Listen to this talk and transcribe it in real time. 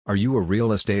Are you a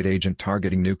real estate agent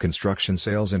targeting new construction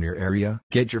sales in your area?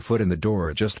 Get your foot in the door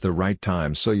at just the right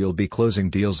time so you'll be closing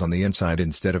deals on the inside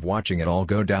instead of watching it all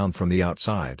go down from the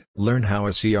outside. Learn how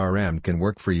a CRM can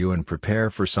work for you and prepare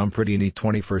for some pretty neat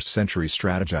 21st century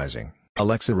strategizing.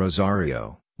 Alexa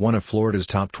Rosario, one of Florida's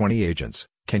top 20 agents,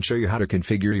 can show you how to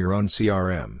configure your own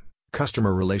CRM,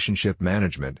 customer relationship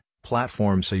management,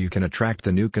 platform so you can attract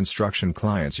the new construction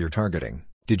clients you're targeting.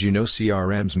 Did you know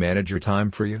CRMs manage your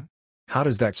time for you? How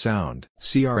does that sound?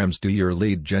 CRMs do your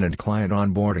lead gen and client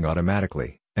onboarding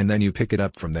automatically, and then you pick it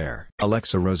up from there.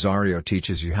 Alexa Rosario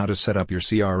teaches you how to set up your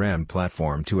CRM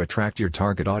platform to attract your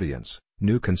target audience,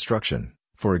 new construction,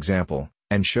 for example,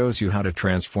 and shows you how to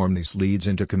transform these leads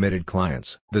into committed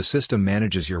clients. The system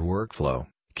manages your workflow,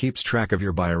 keeps track of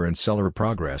your buyer and seller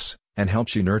progress, and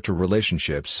helps you nurture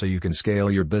relationships so you can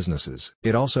scale your businesses.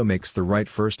 It also makes the right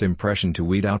first impression to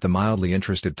weed out the mildly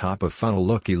interested top-of-funnel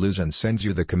looky-loos and sends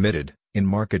you the committed,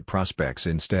 in-market prospects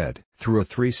instead. Through a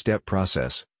 3-step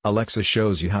process, Alexa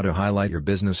shows you how to highlight your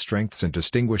business strengths and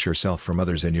distinguish yourself from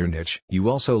others in your niche. You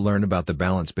also learn about the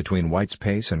balance between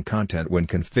whitespace and content when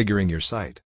configuring your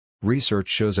site. Research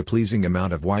shows a pleasing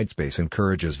amount of whitespace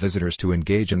encourages visitors to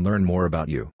engage and learn more about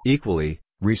you. Equally,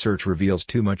 research reveals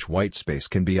too much whitespace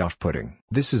can be off-putting.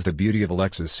 This is the beauty of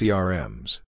Alexa's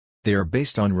CRMs. They are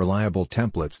based on reliable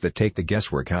templates that take the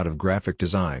guesswork out of graphic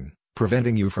design,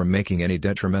 preventing you from making any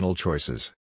detrimental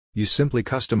choices. You simply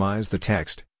customize the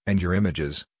text, and your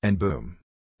images, and boom.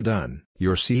 Done.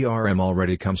 Your CRM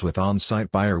already comes with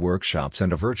on-site buyer workshops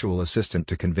and a virtual assistant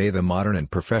to convey the modern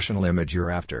and professional image you're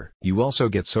after. You also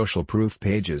get social proof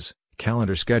pages,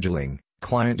 calendar scheduling,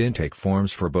 client intake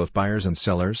forms for both buyers and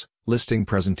sellers, listing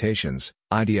presentations,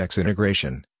 IDX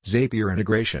integration, Zapier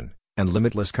integration, and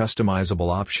limitless customizable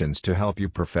options to help you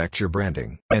perfect your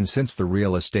branding. And since the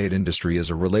real estate industry is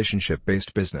a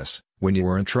relationship-based business, when you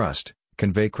earn trust,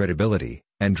 convey credibility,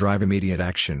 and drive immediate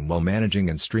action while managing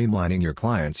and streamlining your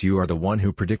clients, you are the one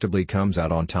who predictably comes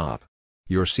out on top.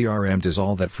 Your CRM does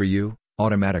all that for you,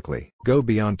 automatically. Go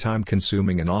beyond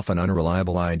time-consuming and often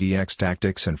unreliable IDX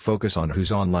tactics and focus on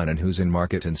who's online and who's in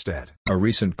market instead. A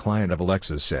recent client of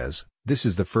Alexa's says, "This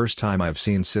is the first time I've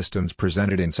seen systems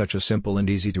presented in such a simple and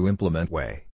easy-to-implement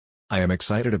way. I am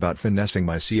excited about finessing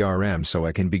my CRM so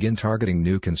I can begin targeting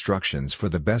new constructions for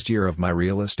the best year of my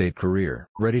real estate career."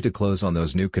 Ready to close on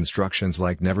those new constructions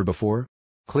like never before?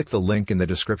 Click the link in the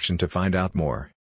description to find out more.